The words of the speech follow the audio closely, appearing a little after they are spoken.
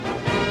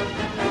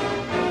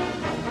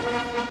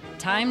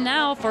Time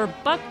now for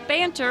Buck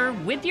Banter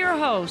with your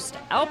host,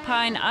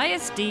 Alpine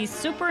ISD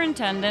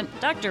Superintendent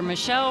Dr.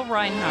 Michelle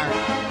Reinhardt.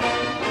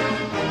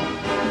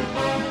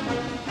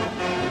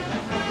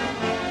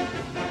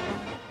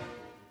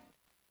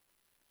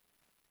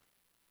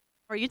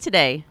 How are you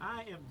today?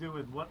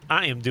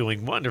 I am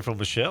doing wonderful,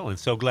 Michelle, and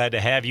so glad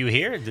to have you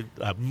here.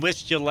 I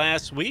missed you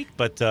last week,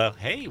 but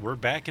hey, we're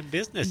back in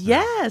business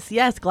now.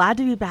 Yes, glad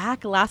to be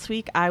back. Last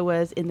week I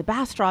was in the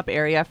Bastrop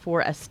area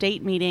for a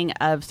state meeting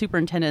of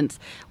superintendents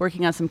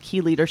working on some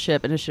key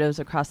leadership initiatives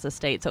across the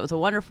state. So it was a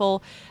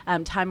wonderful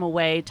time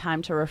away,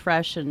 time to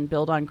refresh and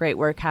build on great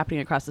work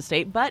happening across the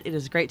state. But it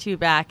is great to be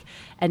back.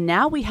 And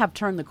now we have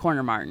turned the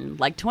corner, Martin.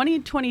 Like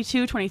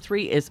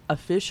 2022-23 is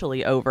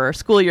officially over,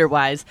 school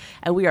year-wise,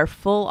 and we are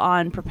full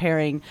on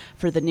preparing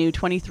for the new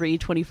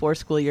 23-24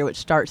 school year, which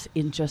starts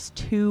in just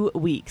 2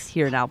 weeks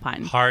here in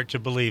Alpine. Hard to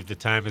believe the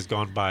time has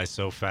gone by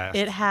so fast.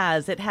 It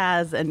has.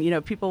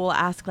 And, people will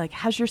ask, like,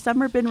 has your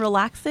summer been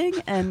relaxing?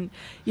 And,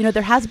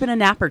 there has been a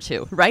nap or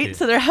two, right?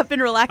 So there have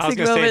been relaxing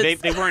moments. I was going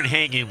to say, they weren't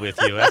hanging with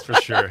you, that's for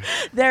sure.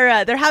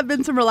 There have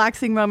been some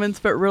relaxing moments,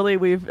 but really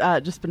we've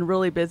just been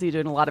really busy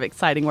doing a lot of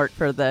exciting work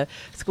for the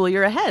school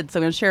year ahead. So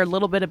I'm going to share a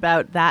little bit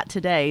about that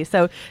today.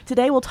 So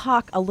today we'll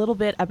talk a little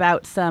bit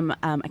about some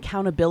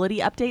accountability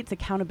updates.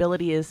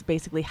 Accountability is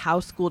basically how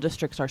school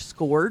districts are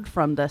scored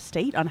from the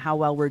state on how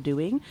well we're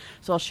doing.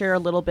 So I'll share a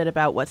little bit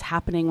about what's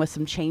happening with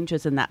some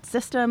changes in that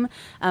system.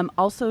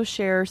 Also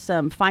share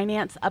some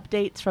finance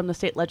updates from the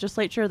state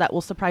legislature that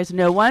will surprise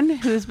no one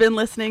who's been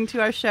listening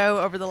to our show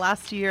over the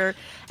last year.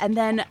 And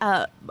then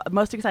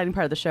most exciting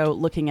part of the show,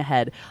 looking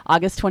ahead.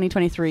 August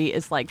 2023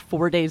 is like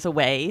 4 days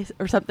away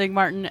or something,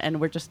 Martin,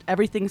 and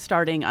everything's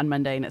starting on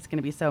Monday, and it's going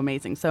to be so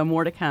amazing. So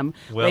more to come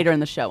later in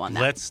the show on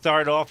that. Let's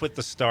start off with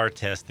the STAAR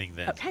testing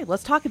then. Okay,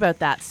 let's talk about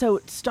that. So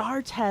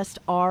STAAR tests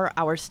are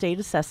our state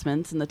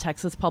assessments in the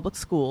Texas public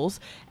schools,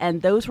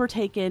 and those were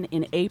taken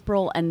in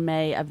April and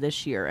May of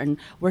this year. And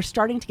we're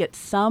starting to get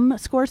some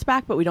scores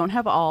back, but we don't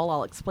have all.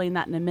 I'll explain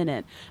that in a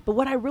minute. But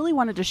what I really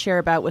wanted to share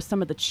about was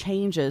some of the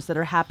changes that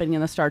are happening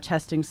in the STAAR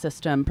testing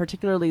system,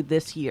 particularly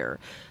this year.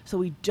 So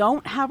we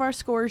don't have our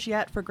scores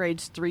yet for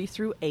grades 3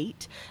 through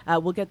 8.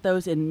 We'll get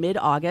those in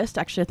mid-August.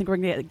 Actually, I think we're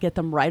going to get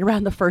them right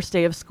around the first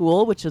day of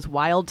school, which is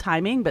wild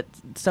timing, but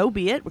so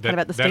be it. We're kind of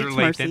at the state's mercy.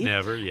 Better late than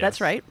never, yes.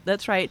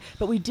 That's right.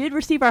 But we did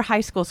receive our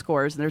high school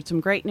scores, and there's some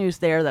great news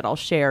there that I'll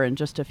share in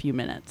just a few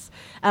minutes.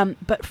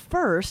 But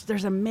first,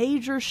 there's a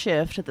major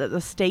shift that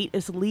the state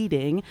is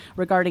leading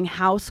regarding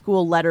how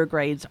school letter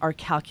grades are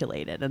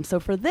calculated. And so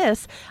for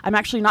this, I'm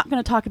actually not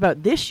going to talk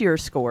about this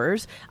year's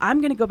scores. I'm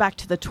going to go back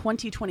to the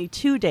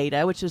 2022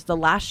 data, which is the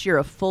last year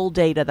of full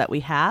data that we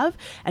have,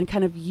 and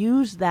kind of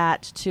use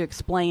that to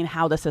explain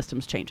how the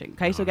system's changing.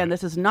 Okay, so again,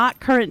 this is not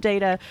current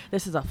data.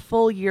 This is a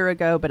full year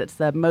ago, but it's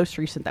the most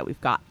recent that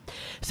we've got.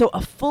 So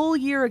a full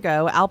year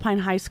ago, Alpine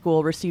High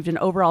School received an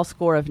overall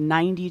score of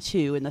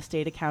 92 in the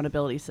state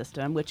accountability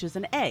system, which is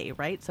an A,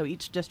 right? So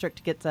each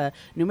district gets a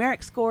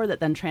numeric score that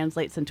then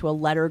translates into a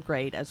letter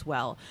grade as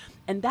well.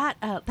 And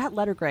that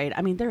letter grade,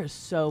 I mean, there is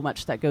so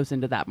much that goes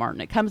into that,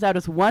 Martin. It comes out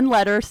as one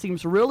letter,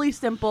 seems really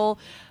simple,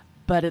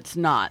 but it's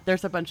not.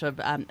 There's a bunch of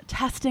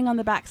testing on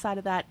the backside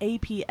of that,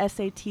 AP,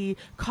 SAT,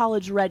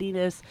 college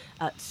readiness,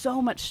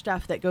 so much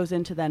stuff that goes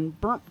into then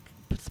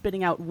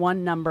spitting out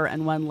one number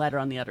and one letter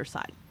on the other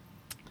side.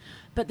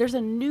 But there's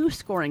a new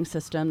scoring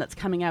system that's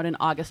coming out in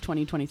August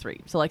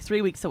 2023, so like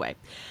 3 weeks away.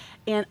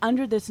 And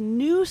under this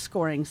new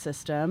scoring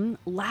system,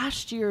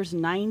 last year's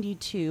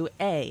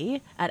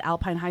 92A at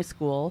Alpine High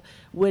School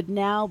would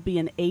now be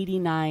an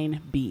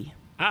 89B.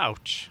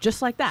 Ouch.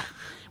 Just like that,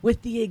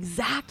 with the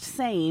exact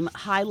same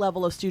high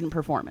level of student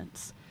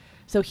performance.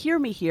 So hear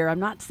me here. I'm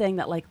not saying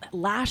that like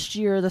last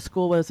year the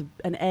school was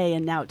an A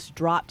and now it's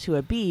dropped to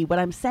a B. What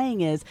I'm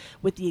saying is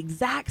with the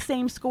exact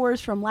same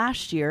scores from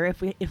last year,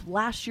 if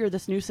last year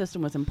this new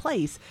system was in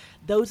place,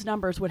 those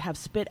numbers would have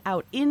spit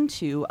out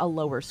into a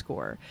lower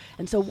score.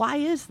 And so why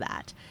is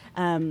that?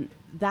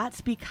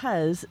 That's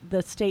because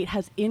the state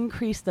has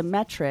increased the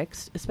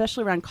metrics,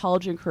 especially around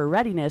college and career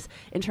readiness,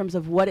 in terms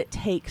of what it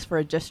takes for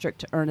a district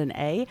to earn an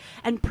A.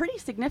 And pretty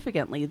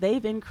significantly,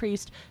 they've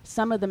increased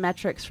some of the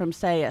metrics from,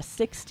 say, a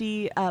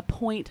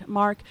 60-point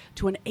mark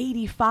to an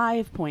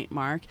 85-point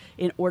mark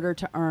in order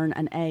to earn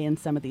an A in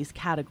some of these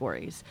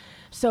categories.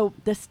 So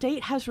the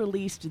state has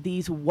released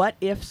these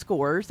what-if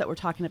scores that we're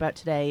talking about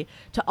today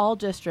to all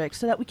districts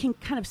so that we can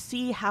kind of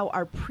see how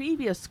our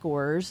previous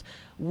scores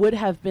would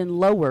have been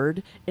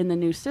lowered in the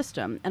new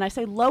system. And I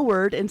say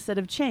lowered instead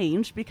of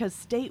changed because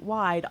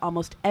statewide,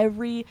 almost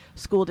every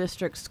school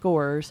district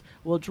scores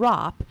will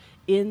drop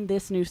in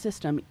this new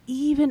system,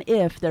 even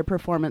if their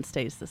performance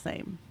stays the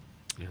same.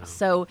 Yeah.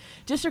 So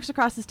districts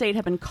across the state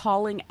have been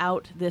calling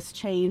out this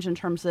change in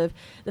terms of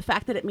the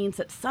fact that it means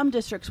that some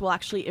districts will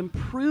actually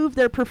improve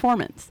their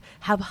performance,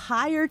 have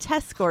higher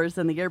test scores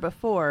than the year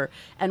before,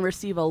 and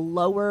receive a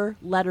lower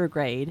letter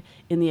grade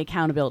in the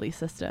accountability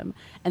system.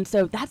 And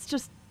so that's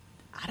just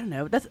I don't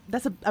know. That's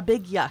a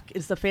big yuck.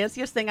 It's the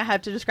fanciest thing I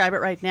have to describe it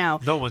right now.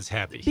 No one's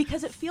happy.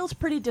 Because it feels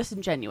pretty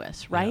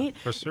disingenuous, right?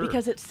 Yeah, for sure.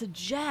 Because it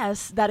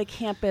suggests that a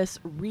campus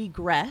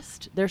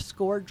regressed, their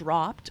score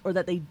dropped, or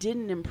that they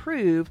didn't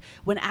improve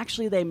when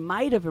actually they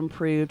might have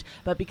improved,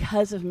 but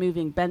because of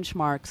moving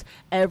benchmarks,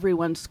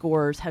 everyone's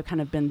scores have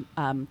kind of been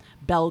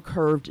bell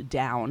curved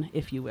down,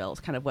 if you will, is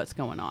kind of what's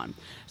going on.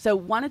 So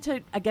wanted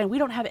to, again, we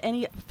don't have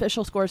any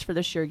official scores for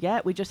this year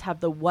yet. We just have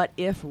the what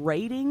if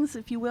ratings,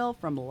 if you will,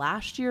 from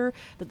last year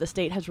that the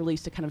state has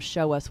released to kind of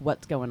show us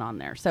what's going on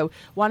there. So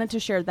wanted to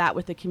share that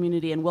with the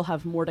community, and we'll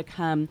have more to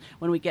come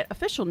when we get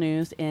official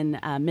news in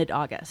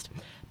mid-August.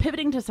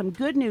 Pivoting to some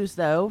good news,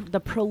 though, the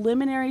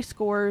preliminary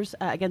scores,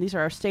 again, these are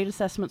our state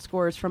assessment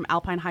scores from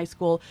Alpine High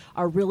School,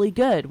 are really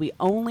good. We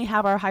only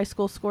have our high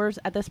school scores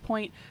at this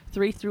point.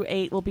 3 through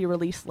 8 will be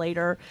released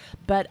later.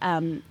 But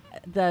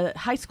the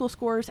high school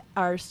scores,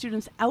 our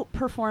students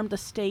outperformed the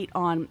state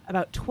on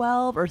about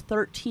 12 or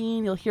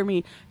 13. You'll hear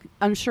me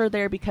unsure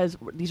there because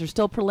these are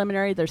still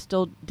preliminary. There's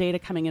still data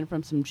coming in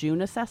from some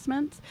June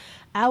assessments.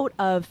 Out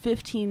of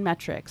 15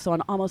 metrics, so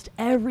on almost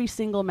every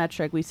single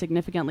metric, we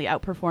significantly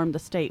outperformed the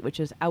state, which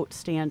is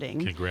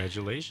outstanding.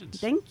 Congratulations.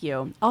 Thank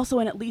you. Also,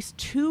 in at least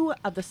 2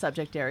 of the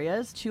subject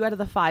areas, 2 out of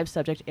the 5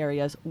 subject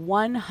areas,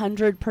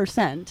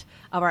 100%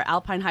 of our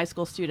Alpine High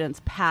School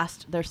students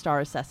passed their STAAR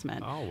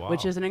assessment,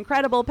 which is an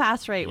incredible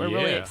pass rate. We're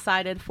really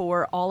excited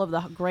for all of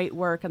the great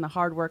work and the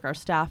hard work our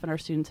staff and our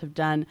students have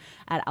done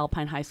at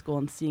Alpine High School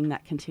and seeing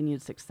that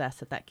continued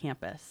success at that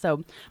campus.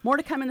 So more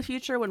to come in the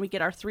future when we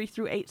get our 3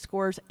 through 8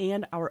 scores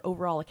and our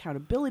overall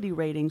accountability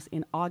ratings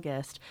in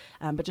August,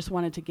 but just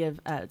wanted to give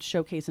a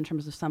showcase in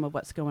terms of some of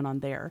what's going on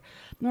there.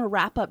 I'm going to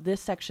wrap up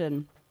this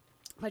section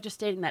by just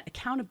stating that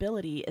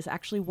accountability is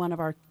actually one of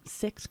our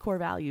 6 core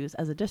values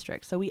as a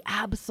district. So we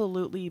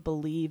absolutely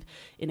believe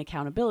in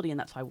accountability, and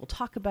that's why we'll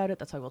talk about it.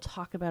 That's why we'll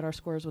talk about our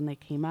scores when they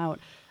came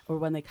out or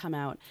when they come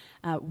out.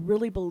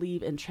 Really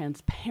believe in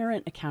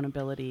transparent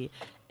accountability.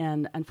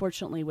 And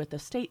unfortunately, with the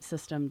state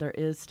system, there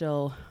is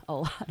still a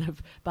lot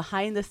of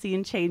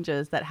behind-the-scene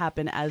changes that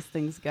happen as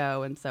things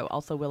go. And so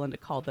also willing to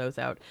call those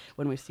out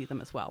when we see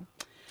them as well.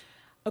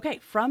 Okay,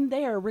 from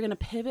there, we're going to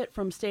pivot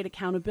from state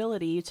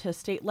accountability to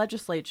state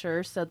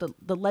legislature. So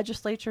the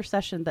legislature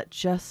session that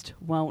just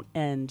won't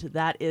end,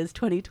 that is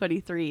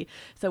 2023.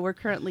 So we're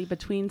currently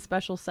between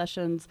special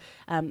sessions.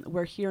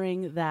 We're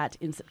hearing that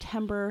in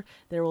September,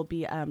 there will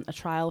be a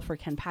trial for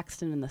Ken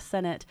Paxton in the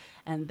Senate,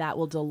 and that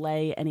will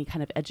delay any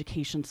kind of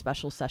education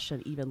special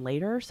session even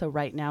later. So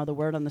right now, the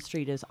word on the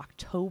street is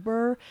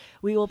October.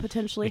 We will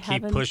potentially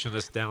have... keep pushing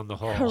us down the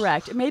hall.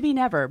 Correct. Maybe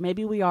never.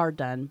 Maybe we are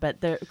done.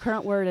 But the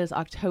current word is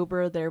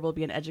October. There will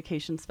be an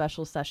education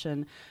special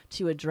session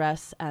to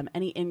address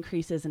any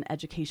increases in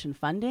education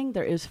funding.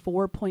 There is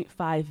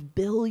 $4.5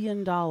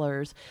 billion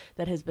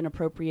that has been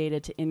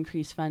appropriated to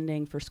increase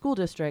funding for school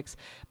districts,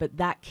 but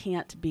that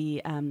can't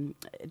be,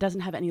 it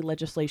doesn't have any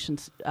legislation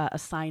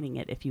assigning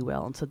it, if you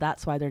will. And so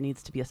that's why there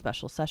needs to be a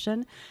special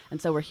session.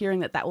 And so we're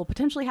hearing that will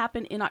potentially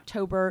happen in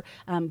October,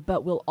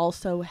 but we'll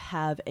also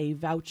have a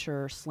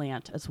voucher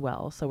slant as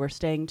well. So we're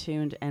staying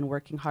tuned and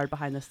working hard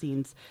behind the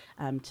scenes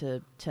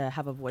to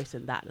have a voice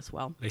in that as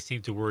well. They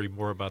seem to worry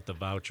more about the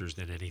vouchers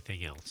than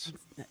anything else.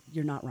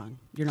 You're not wrong.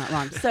 You're not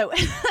wrong. So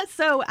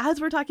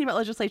as we're talking about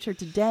legislature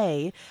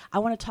today, I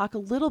want to talk a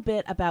little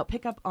bit about,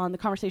 pick up on the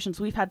conversations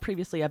we've had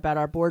previously about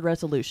our board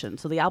resolution.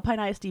 So the Alpine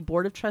ISD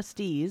Board of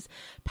Trustees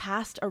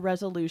passed a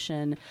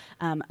resolution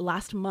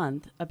last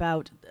month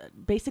about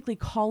basically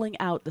calling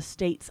out the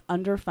state's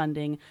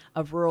underfunding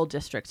of rural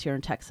districts here in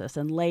Texas,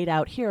 and laid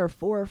out here are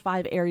 4 or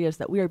 5 areas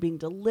that we are being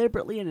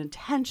deliberately and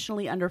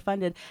intentionally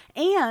underfunded.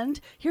 And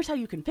here's how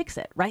you can fix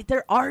it, right?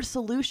 There are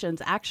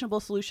solutions, actionable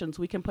solutions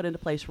we can put into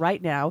place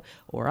right now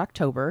or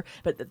October,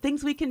 but the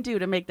things we can do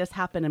to make this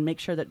happen and make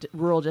sure that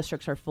rural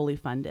districts are fully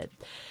funded.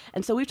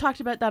 And so we've talked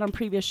about that on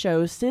previous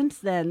shows. Since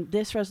then,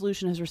 this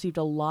resolution has received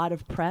a lot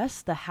of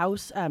press. The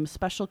House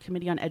Special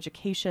Committee on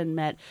Education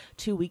met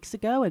 2 weeks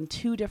ago, and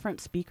 2 different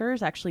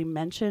speakers actually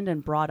mentioned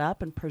and brought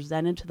up and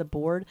presented to the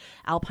board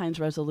Alpine's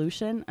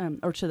resolution,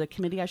 or to the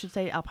committee, I should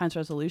say, Alpine's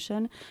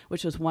resolution,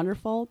 which was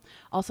wonderful.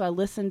 Also, I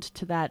listened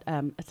to that.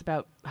 It's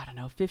about,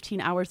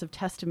 15 hours of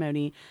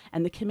testimony,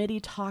 and the committee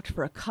talked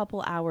for a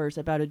couple hours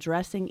about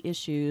addressing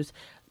issues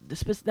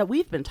that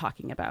we've been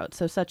talking about,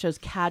 so such as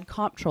CAD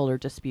comptroller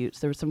disputes.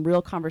 There was some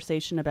real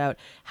conversation about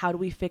how do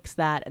we fix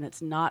that, and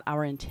it's not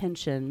our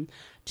intention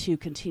to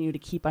continue to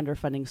keep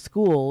underfunding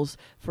schools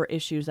for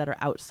issues that are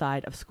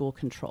outside of school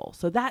control.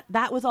 So that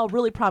was all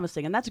really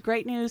promising, and that's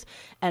great news.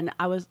 And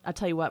I'll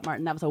tell you what,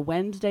 Martin, that was a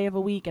Wednesday of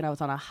a week, and I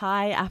was on a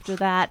high after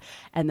that,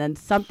 and then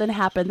something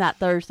happened that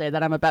Thursday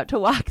that I'm about to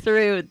walk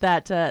through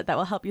that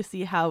will help you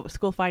see how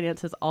school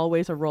finance is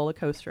always a roller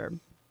coaster.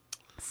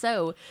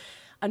 So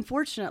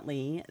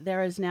unfortunately,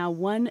 there is now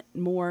one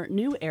more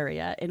new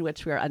area in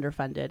which we are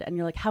underfunded. And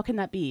you're like, how can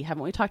that be?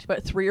 Haven't we talked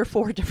about 3 or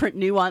 4 different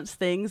nuanced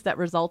things that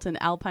result in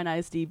Alpine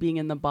ISD being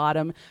in the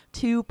bottom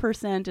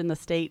 2% in the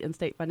state and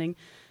state funding?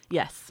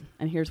 Yes,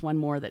 and here's one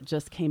more that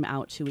just came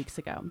out 2 weeks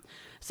ago.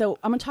 So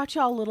I'm going to talk to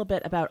y'all a little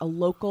bit about a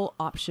local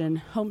option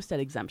homestead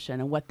exemption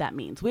and what that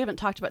means. We haven't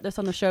talked about this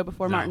on the show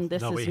before, Martin.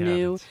 This is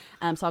new, so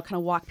I'll kind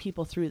of walk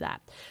people through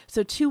that.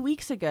 So 2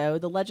 weeks ago,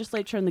 the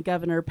legislature and the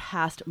governor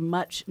passed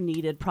much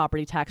needed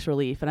property tax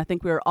relief, and I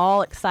think we were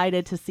all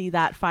excited to see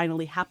that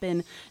finally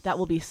happen. That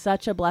will be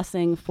such a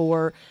blessing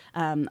for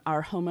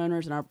our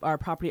homeowners and our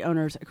property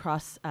owners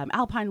across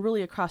Alpine,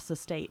 really across the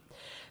state.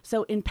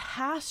 So in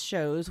past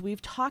shows,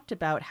 we've talked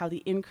about how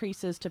the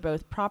increases to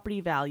both property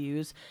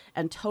values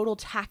and total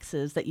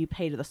taxes that you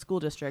pay to the school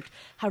district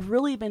have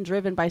really been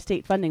driven by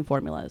state funding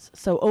formulas.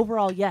 So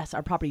overall, yes,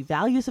 our property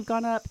values have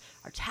gone up,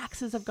 our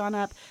taxes have gone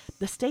up.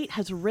 The state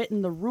has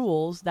written the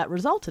rules that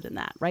resulted in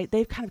that, right?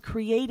 They've kind of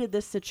created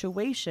this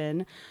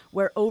situation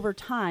where over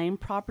time,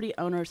 property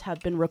owners have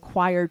been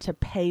required to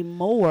pay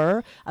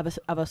more of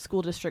a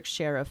school district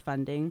share of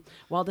funding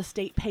while the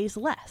state pays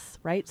less,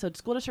 right? So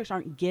school districts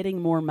aren't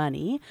getting more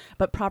money,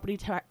 but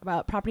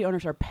property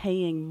owners are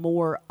paying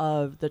more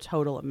of the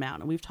total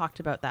amount. And we've talked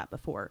about that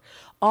before.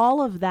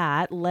 All of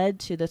that led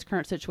to this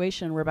current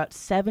situation where about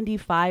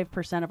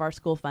 75% of our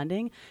school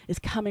funding is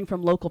coming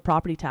from local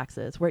property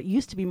taxes, where it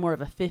used to be more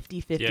of a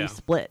 50-50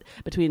 split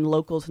between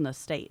locals and the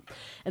state.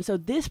 And so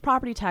this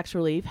property tax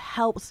relief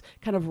helps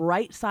kind of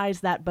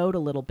right-size that boat a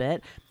little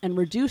bit and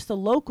reduce the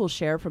local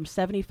share from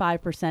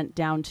 75%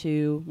 down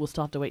to, we'll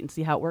still have to wait and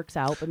see how it works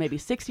out, but maybe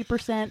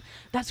 60%.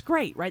 That's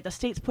great, right? The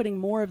state's putting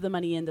more of the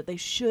money in that they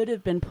should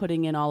have been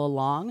putting in all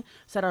along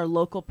so that our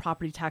local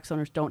property tax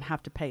owners don't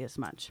have to pay as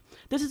much.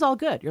 This is all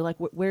good. You're like,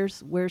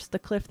 where's the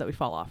cliff that we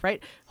fall off,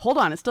 right? Hold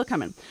on, it's still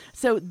coming.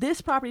 So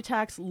this property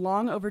tax,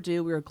 long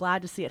overdue. We were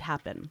glad to see it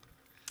happen.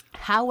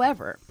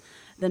 However,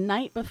 the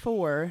night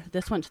before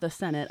this went to the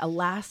Senate, a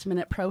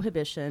last-minute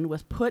prohibition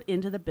was put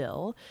into the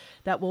bill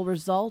that will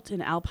result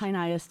in Alpine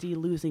ISD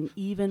losing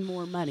even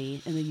more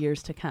money in the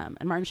years to come.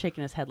 And Martin's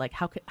shaking his head like,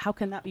 how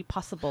can that be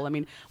possible? I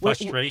mean,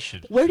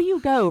 frustration. Where do you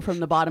go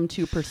from the bottom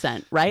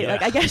 2%, right? Yeah.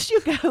 Like, I guess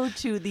you go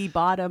to the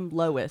bottom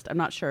lowest. I'm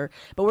not sure,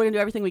 but we're going to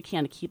do everything we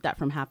can to keep that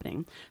from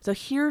happening. So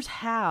here's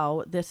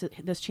how this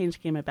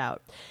change came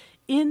about.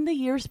 In the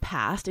years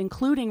past,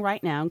 including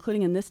right now,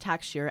 including in this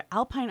tax year,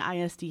 Alpine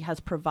ISD has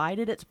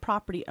provided its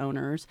property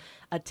owners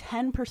a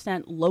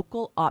 10%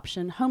 local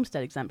option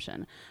homestead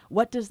exemption.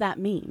 What does that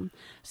mean?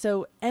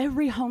 So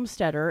every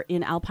homesteader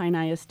in Alpine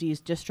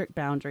ISD's district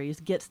boundaries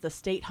gets the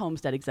state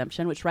homestead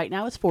exemption, which right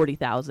now is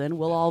 $40,000.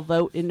 We'll all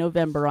vote in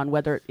November on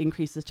whether it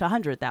increases to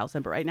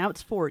 $100,000, but right now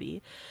it's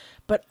 $40,000.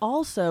 But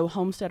also,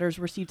 homesteaders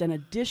received an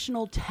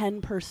additional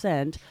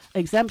 10%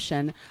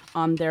 exemption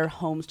on their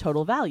home's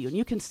total value. And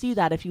you can see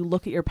that if you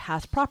look at your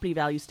past property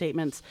value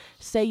statements.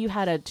 Say you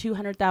had a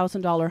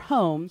 $200,000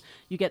 home,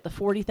 you get the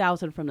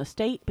 $40,000 from the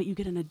state, but you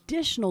get an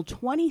additional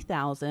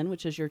 $20,000,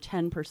 which is your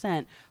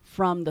 10%,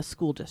 from the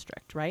school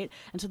district, right?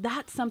 And so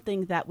that's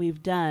something that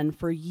we've done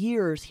for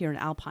years here in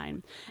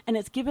Alpine. And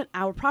it's given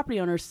our property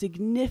owners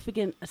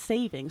significant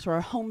savings, or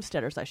our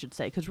homesteaders, I should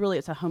say, because really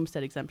it's a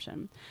homestead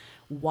exemption.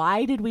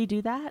 Why did we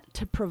do that?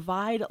 To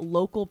provide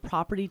local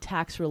property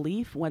tax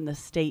relief when the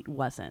state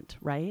wasn't,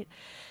 right?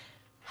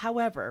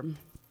 However,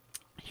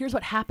 here's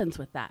what happens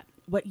with that.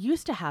 What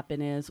used to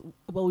happen is,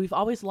 well, we've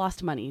always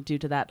lost money due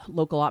to that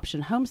local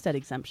option homestead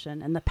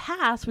exemption. In the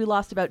past, we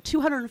lost about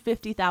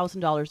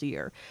 $250,000 a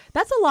year.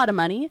 That's a lot of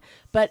money,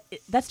 but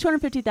that's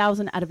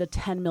 $250,000 out of a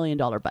 $10 million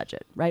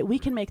budget, right? We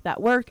can make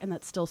that work, and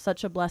that's still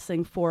such a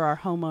blessing for our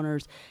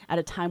homeowners at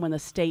a time when the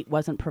state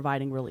wasn't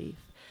providing relief.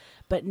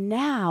 But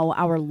now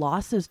our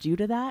losses due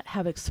to that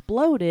have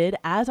exploded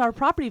as our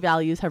property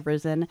values have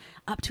risen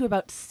up to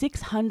about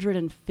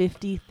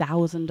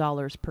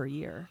 $650,000 per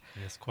year.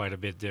 That's quite a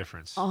bit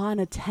difference. On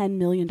a $10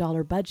 million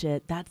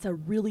budget, that's a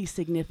really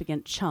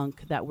significant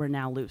chunk that we're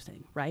now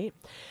losing, right?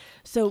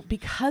 So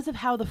because of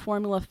how the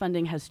formula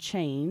funding has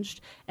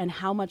changed and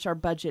how much our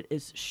budget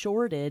is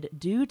shorted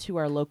due to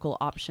our local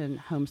option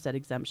homestead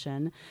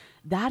exemption,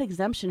 that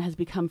exemption has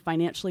become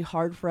financially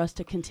hard for us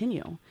to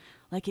continue.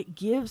 Like, it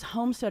gives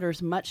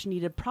homesteaders much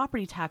needed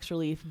property tax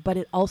relief, but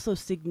it also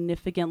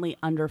significantly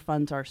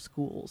underfunds our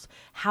schools.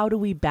 How do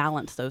we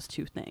balance those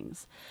two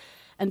things?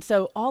 And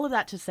so all of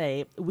that to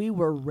say, we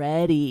were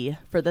ready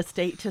for the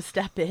state to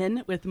step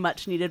in with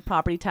much needed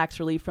property tax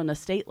relief from the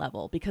state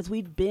level, because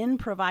we'd been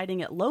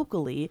providing it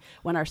locally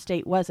when our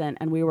state wasn't,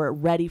 and we were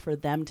ready for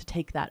them to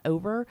take that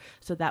over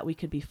so that we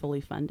could be fully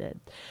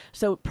funded.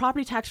 So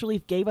property tax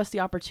relief gave us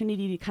the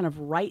opportunity to kind of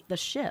right the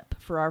ship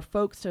for our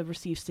folks to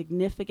receive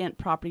significant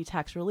property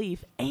tax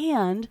relief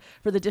and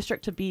for the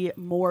district to be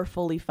more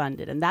fully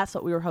funded. And that's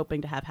what we were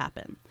hoping to have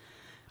happen.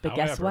 But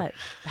guess what?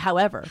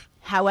 However,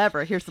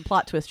 here's the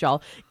plot twist,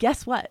 y'all.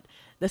 Guess what?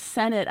 The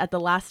Senate at the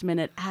last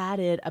minute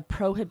added a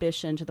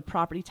prohibition to the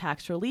property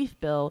tax relief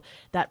bill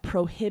that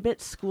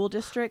prohibits school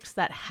districts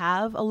that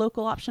have a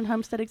local option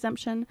homestead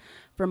exemption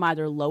from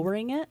either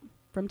lowering it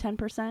from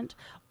 10%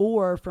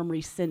 or from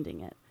rescinding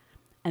it.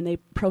 and they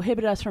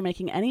prohibited us from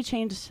making any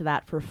changes to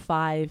that for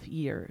 5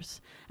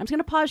 years. I'm just going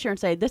to pause here and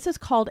say this is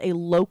called a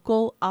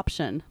local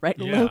option, right?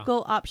 Yeah.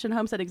 Local option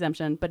homestead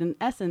exemption, but in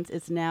essence,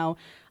 it's now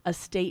a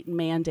state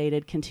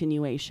mandated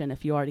continuation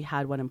if you already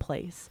had one in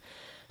place.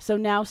 So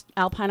now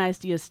Alpine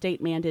ISD is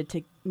state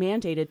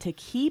mandated to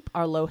keep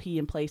our LOHI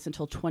in place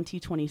until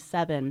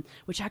 2027,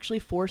 which actually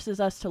forces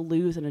us to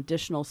lose an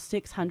additional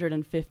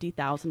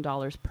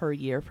 $650,000 per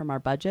year from our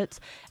budgets.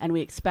 And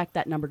we expect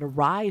that number to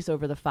rise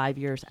over the 5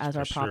 years as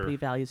our property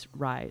values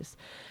rise.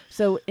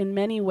 So in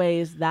many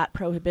ways, that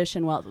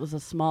prohibition, while it was a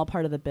small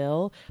part of the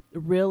bill,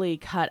 really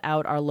cut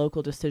out our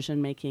local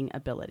decision-making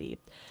ability.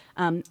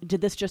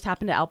 Did this just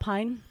happen to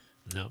Alpine?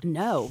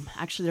 No.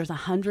 Actually, there's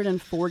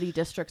 140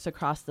 districts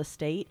across the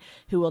state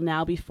who will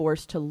now be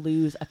forced to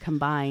lose a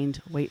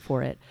combined, wait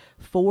for it,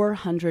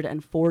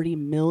 $440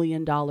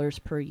 million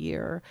per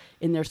year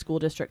in their school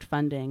district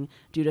funding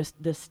due to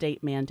this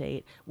state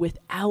mandate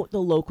without the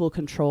local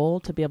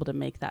control to be able to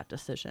make that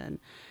decision.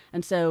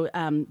 And so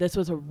this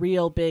was a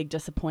real big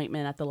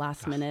disappointment at the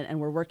last minute, and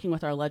we're working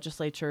with our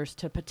legislatures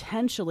to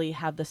potentially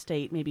have the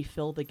state maybe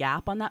fill the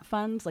gap on that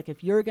funds. Like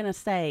if you're going to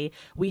say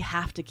we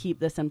have to keep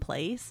this in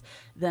place,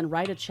 then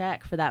write a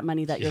check for that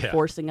money that you're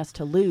forcing us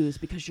to lose,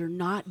 because you're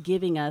not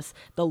giving us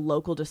the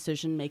local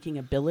decision-making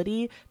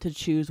ability to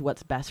choose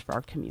what's best for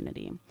our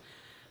community.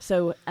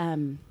 So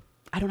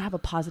I don't have a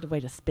positive way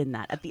to spin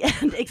that at the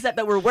end, except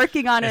that we're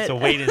working on it. It's a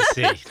wait and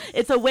see.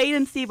 It's a wait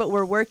and see, but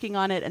we're working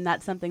on it, and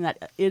that's something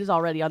that is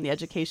already on the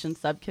Education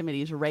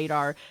Subcommittee's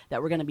radar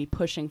that we're going to be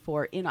pushing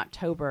for in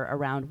October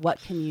around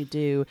what can you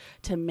do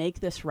to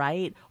make this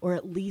right, or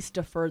at least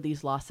defer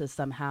these losses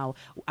somehow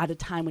at a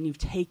time when you've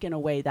taken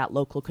away that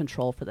local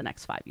control for the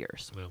next 5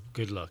 years. Well,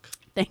 good luck.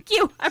 Thank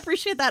you. I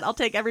appreciate that. I'll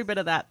take every bit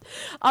of that.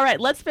 All right,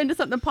 let's spin to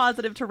something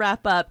positive to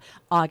wrap up.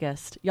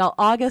 August. Y'all,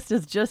 August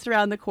is just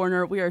around the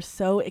corner. We are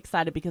so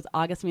excited because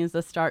August means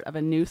the start of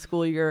a new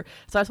school year.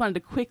 So I just wanted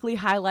to quickly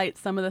highlight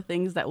some of the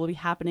things that will be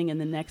happening in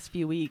the next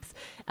few weeks.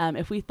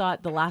 If we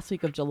thought the last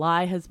week of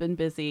July has been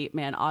busy,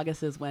 man,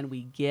 August is when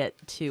we get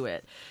to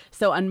it.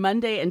 So on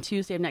Monday and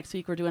Tuesday of next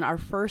week, we're doing our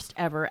first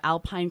ever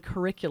Alpine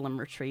curriculum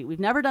retreat. We've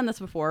never done this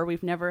before.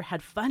 We've never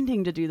had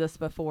funding to do this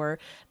before,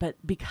 but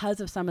because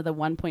of some of the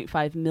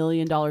 $1.5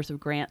 million of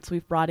grants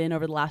we've brought in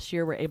over the last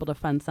year, we're able to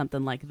fund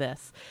something like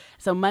this.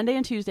 So Monday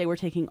and Tuesday, we're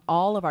taking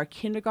all of our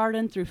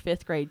kindergarten through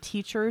 5th grade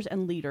teachers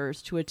and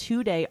leaders to a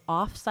 2-day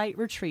off-site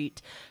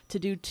retreat to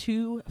do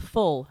 2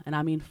 full, and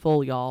I mean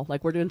full, y'all,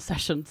 like we're doing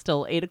sessions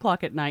till 8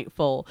 o'clock at night,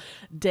 full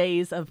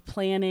days of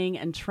planning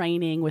and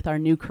training with our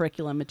new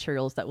curriculum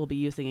materials that we'll be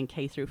using in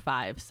K through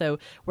 5. So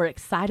we're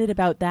excited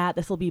about that.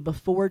 This will be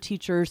before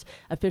teachers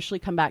officially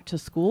come back to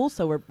school.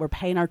 So we're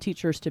paying our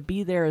teachers to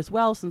be there as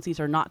well, since these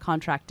are not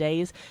contract days,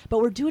 but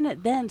we're doing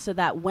it then so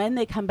that when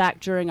they come back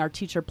during our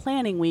teacher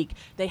planning week,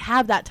 they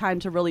have that time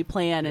to really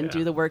plan and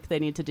do the work they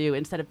need to do,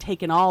 instead of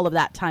taking all of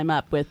that time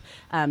up with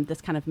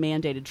this kind of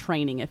mandated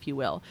training, if you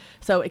will.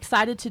 So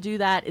excited to do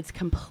that. It's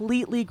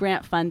completely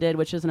grant funded,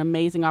 which is an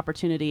amazing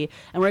opportunity.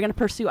 And we're going to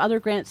pursue other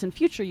grants in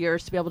future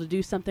years to be able to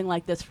do something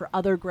like this for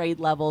other grade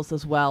levels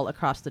as well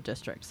across the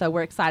district. So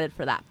we're excited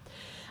for that.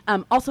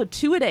 Also,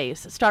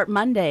 2-a-days start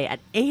Monday at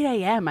 8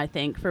 a.m., I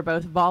think, for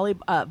both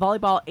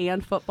volleyball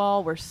and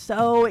football. We're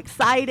so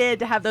excited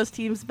to have those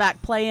teams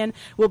back playing.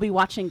 We'll be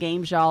watching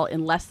games, y'all,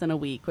 in less than a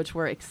week, which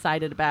we're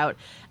excited about.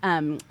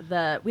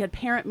 We had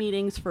parent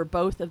meetings for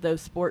both of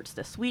those sports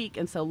this week,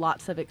 and so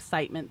lots of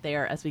excitement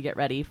there as we get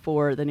ready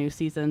for the new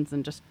seasons,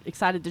 and just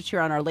excited to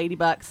cheer on our Lady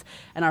Bucks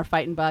and our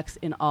Fightin' Bucks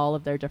in all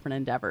of their different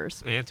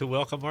endeavors. And to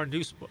welcome our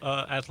new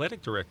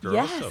athletic director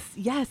also.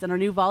 Yes, and our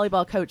new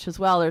volleyball coach as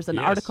well. There's an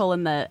article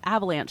in the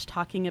Avalanche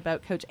talking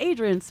about Coach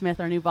Adrian Smith,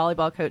 our new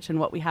volleyball coach, and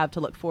what we have to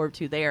look forward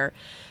to there.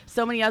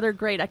 So many other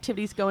great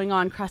activities going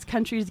on. Cross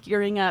country's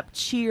gearing up,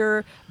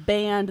 cheer,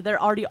 band.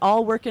 They're already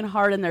all working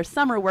hard in their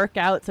summer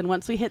workouts. And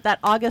once we hit that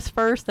August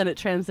 1st, then it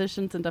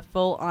transitions into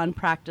full-on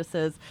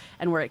practices,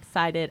 and we're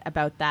excited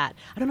about that.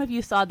 I don't know if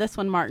you saw this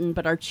one, Martin,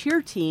 but our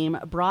cheer team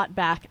brought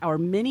back our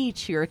mini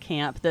cheer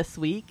camp this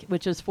week,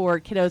 which is for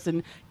kiddos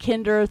in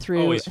kinder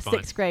through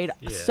 6th grade.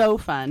 So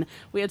fun.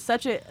 We had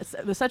such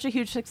a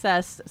huge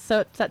success,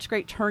 such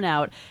great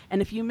turnout.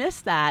 And if you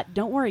missed that,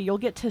 don't worry, you'll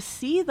get to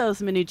see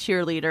those mini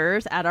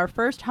cheerleaders at our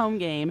first home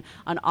game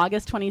on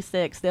August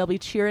 26th. They'll be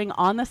cheering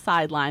on the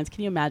sidelines.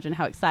 Can you imagine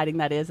how exciting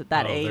that is at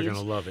that age? They're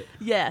going to love it.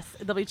 Yes,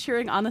 they'll be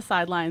cheering on the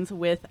sidelines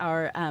with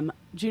our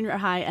junior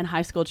high and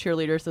high school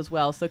cheerleaders as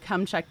well. So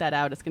come check that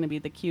out. It's going to be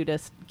the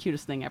cutest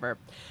thing ever.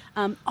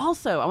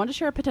 Also, I want to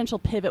share a potential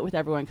pivot with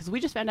everyone, because we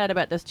just found out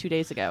about this 2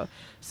 days ago.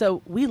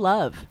 So we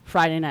love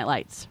Friday Night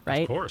Lights,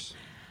 right? Of course.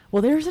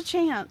 Well, there's a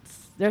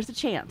chance there's a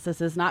chance.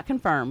 This is not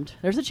confirmed.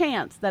 There's a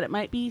chance that it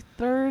might be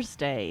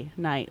Thursday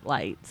night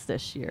lights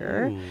this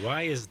year. Ooh,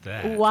 why is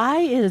that? Why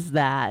is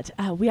that?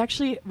 We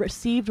actually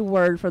received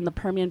word from the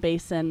Permian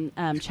Basin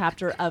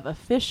chapter of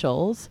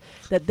officials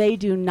that they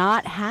do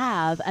not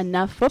have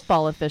enough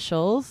football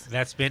officials.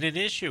 That's been an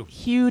issue.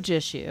 Huge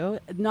issue.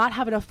 Not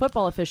have enough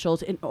football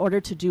officials in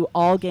order to do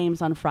all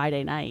games on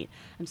Friday night.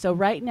 And so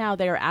right now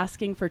they are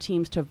asking for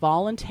teams to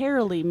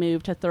voluntarily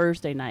move to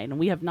Thursday night. And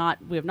we have not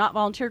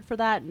volunteered for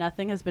that.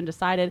 Nothing has been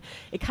decided.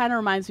 It kind of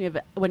reminds me of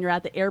when you're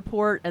at the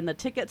airport and the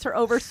tickets are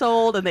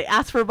oversold and they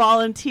ask for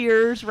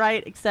volunteers,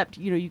 right? Except,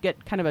 you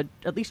get kind of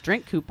at least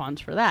drink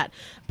coupons for that.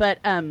 But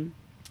in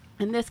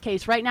this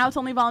case, right now it's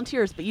only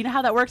volunteers, but you know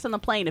how that works on the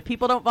plane. If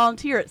people don't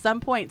volunteer, at some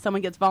point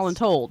someone gets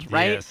voluntold,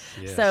 right?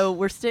 Yes. So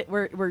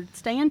we're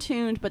staying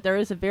tuned, but there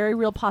is a very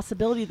real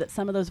possibility that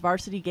some of those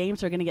varsity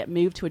games are going to get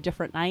moved to a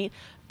different night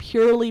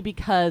purely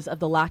because of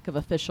the lack of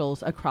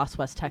officials across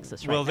West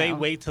Texas right now. Will they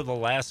wait till the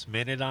last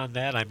minute on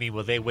that? I mean,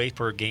 will they wait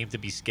for a game to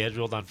be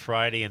scheduled on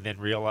Friday and then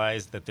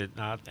realize that they're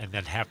not, and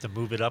then have to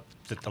move it up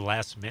at the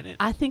last minute?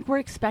 I think we're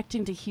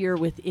expecting to hear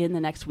within the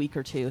next week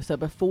or two. So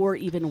before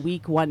even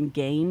week 1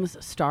 games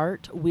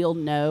start, we'll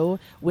know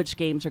which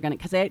games are going to,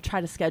 because they try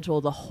to schedule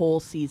the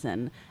whole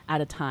season at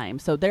a time.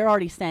 So they're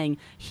already saying,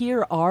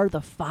 here are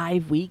the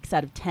 5 weeks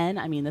out of 10.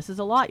 I mean, this is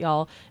a lot,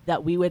 y'all,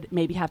 that we would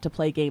maybe have to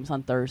play games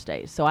on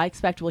Thursdays. So I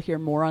expect we'll hear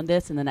more on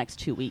this in the next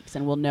 2 weeks,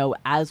 and we'll know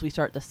as we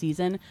start the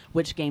season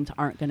which games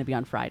aren't going to be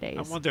on Fridays.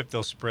 I wonder if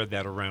they'll spread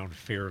that around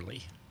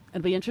fairly.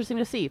 It'll be interesting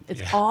to see.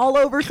 It's all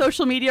over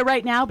social media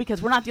right now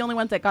because we're not the only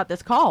ones that got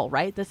this call,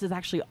 right? This is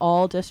actually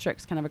all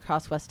districts kind of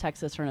across West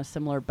Texas are in a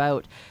similar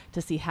boat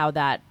to see how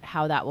that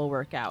will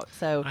work out.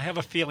 So I have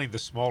a feeling the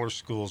smaller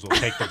schools will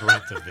take the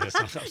brunt of this.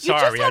 I'm sorry, you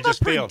just have a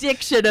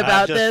prediction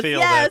about this. I just feel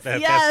yes,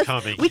 that's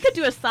coming. We could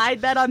do a side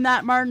bet on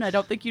that, Martin. I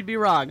don't think you'd be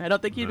wrong.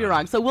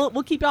 So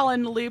we'll keep y'all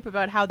in the loop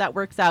about how that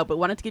works out, but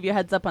wanted to give you a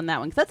heads up on that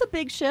one because that's a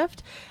big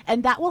shift,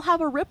 and that will have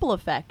a ripple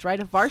effect,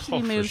 right? If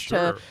varsity moves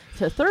to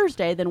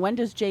Thursday, then when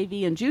does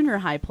JV and junior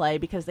high play?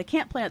 Because they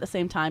can't play at the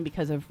same time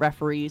because of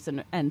referees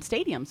and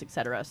stadiums,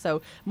 etc.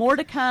 So more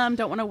to come.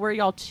 Don't want to worry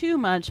y'all too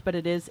much, but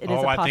it is a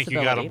possibility. I think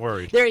you got them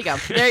worried. There you go.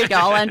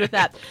 I'll end with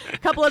that. A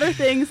couple other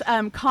things.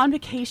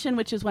 Convocation,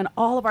 which is when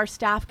all of our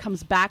staff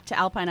comes back to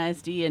Alpine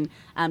ISD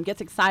and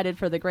gets excited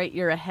for the great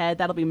year ahead.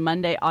 That'll be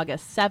Monday,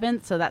 August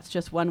 7th. So that's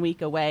just 1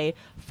 week away.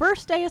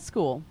 First day of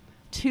school,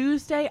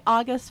 Tuesday,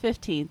 August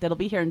 15th. It'll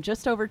be here in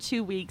just over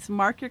 2 weeks.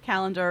 Mark your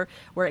calendar.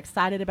 We're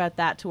excited about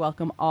that to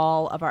welcome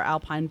all of our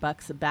Alpine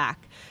Bucks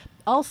back.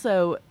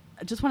 Also,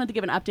 I just wanted to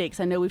give an update because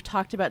I know we've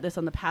talked about this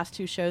on the past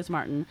 2 shows,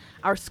 Martin.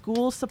 Our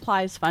school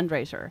supplies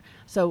fundraiser.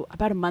 So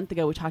about a month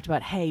ago, we talked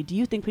about, hey, do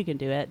you think we can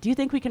do it? Do you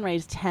think we can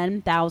raise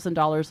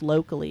 $10,000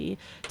 locally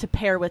to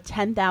pair with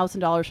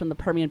 $10,000 from the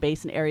Permian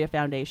Basin Area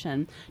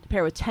Foundation, to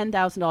pair with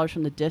 $10,000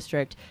 from the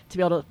district to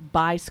be able to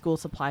buy school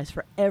supplies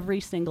for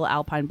every single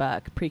Alpine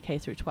Buck, pre-K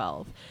through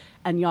 12?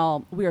 And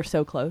y'all, we are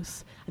so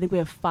close. I think we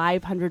have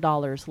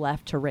 $500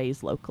 left to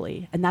raise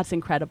locally, and that's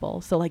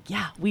incredible. So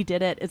we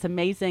did it. It's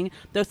amazing.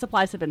 Those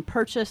supplies have been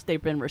purchased.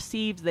 They've been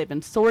received. They've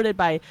been sorted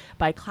by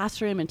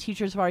classroom, and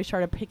teachers have already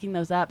started picking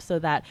those up so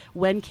that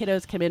when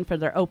kiddos come in for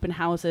their open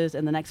houses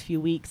in the next few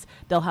weeks,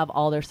 they'll have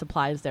all their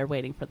supplies there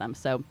waiting for them.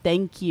 So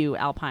thank you,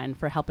 Alpine,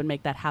 for helping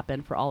make that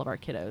happen for all of our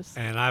kiddos.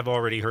 And I've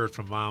already heard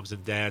from moms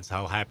and dads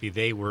how happy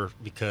they were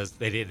because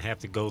they didn't have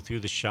to go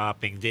through the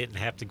shopping, didn't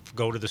have to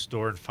go to the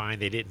store and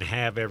find they didn't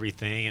have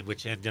everything, and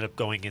which ended up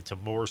going into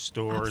more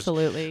stores.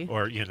 Absolutely.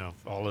 Or,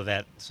 all of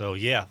that. So,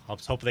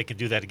 let's hope they can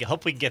do that again.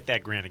 Hope we can get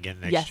that grant again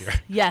next year.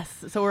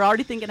 Yes. So we're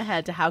already thinking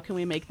ahead to how can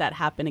we make that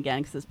happen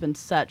again because it's been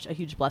such a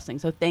huge blessing.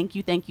 So thank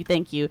you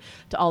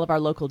to all of our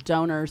local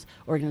donors,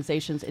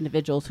 organizations,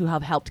 individuals who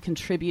have helped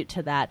contribute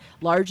to that.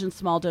 Large and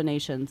small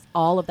donations,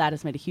 all of that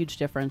has made a huge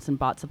difference and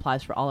bought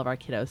supplies for all of our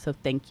kiddos. So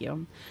thank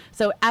you.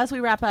 So as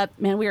we wrap up,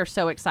 man, we are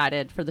so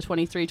excited for the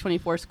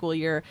 23-24 school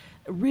year.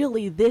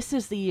 Really, this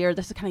is the year,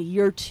 this is kind of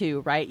year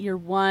 2, right? Year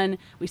 1,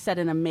 we set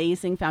an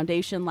amazing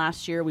foundation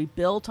last year. We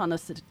built on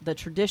the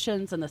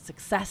traditions and the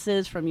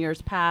successes from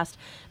years past.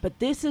 But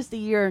this is the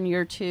year in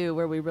year 2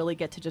 where we really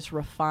get to just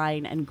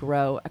refine and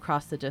grow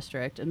across the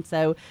district. And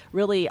so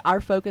really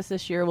our focus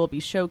this year will be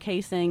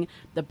showcasing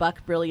the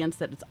Buck Brilliance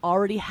that is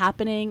already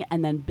happening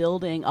and then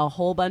building a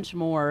whole bunch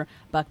more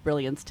Buck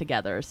Brilliance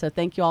together. So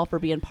thank you all for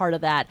being part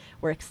of that.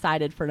 We're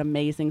excited for an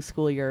amazing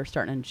school year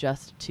starting in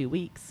just 2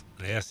 weeks.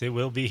 Yes, it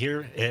will be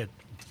here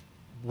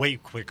way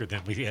quicker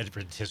than we had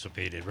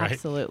anticipated, right?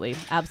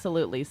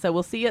 Absolutely. So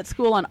we'll see you at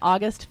school on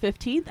August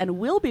 15th, and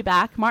we'll be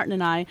back, Martin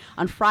and I,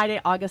 on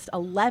Friday, August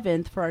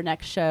 11th for our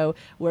next show,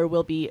 where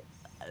we'll be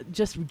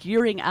just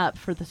gearing up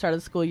for the start of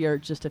the school year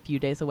just a few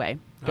days away.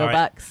 Go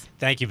Bucks.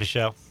 Thank you,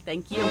 Michelle.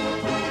 Thank you.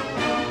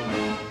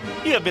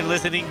 You have been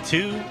listening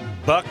to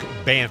Buck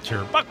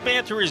Banter. Buck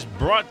Banter is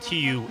brought to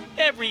you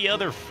every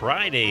other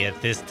Friday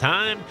at this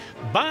time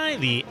by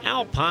the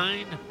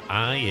Alpine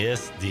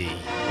ISD.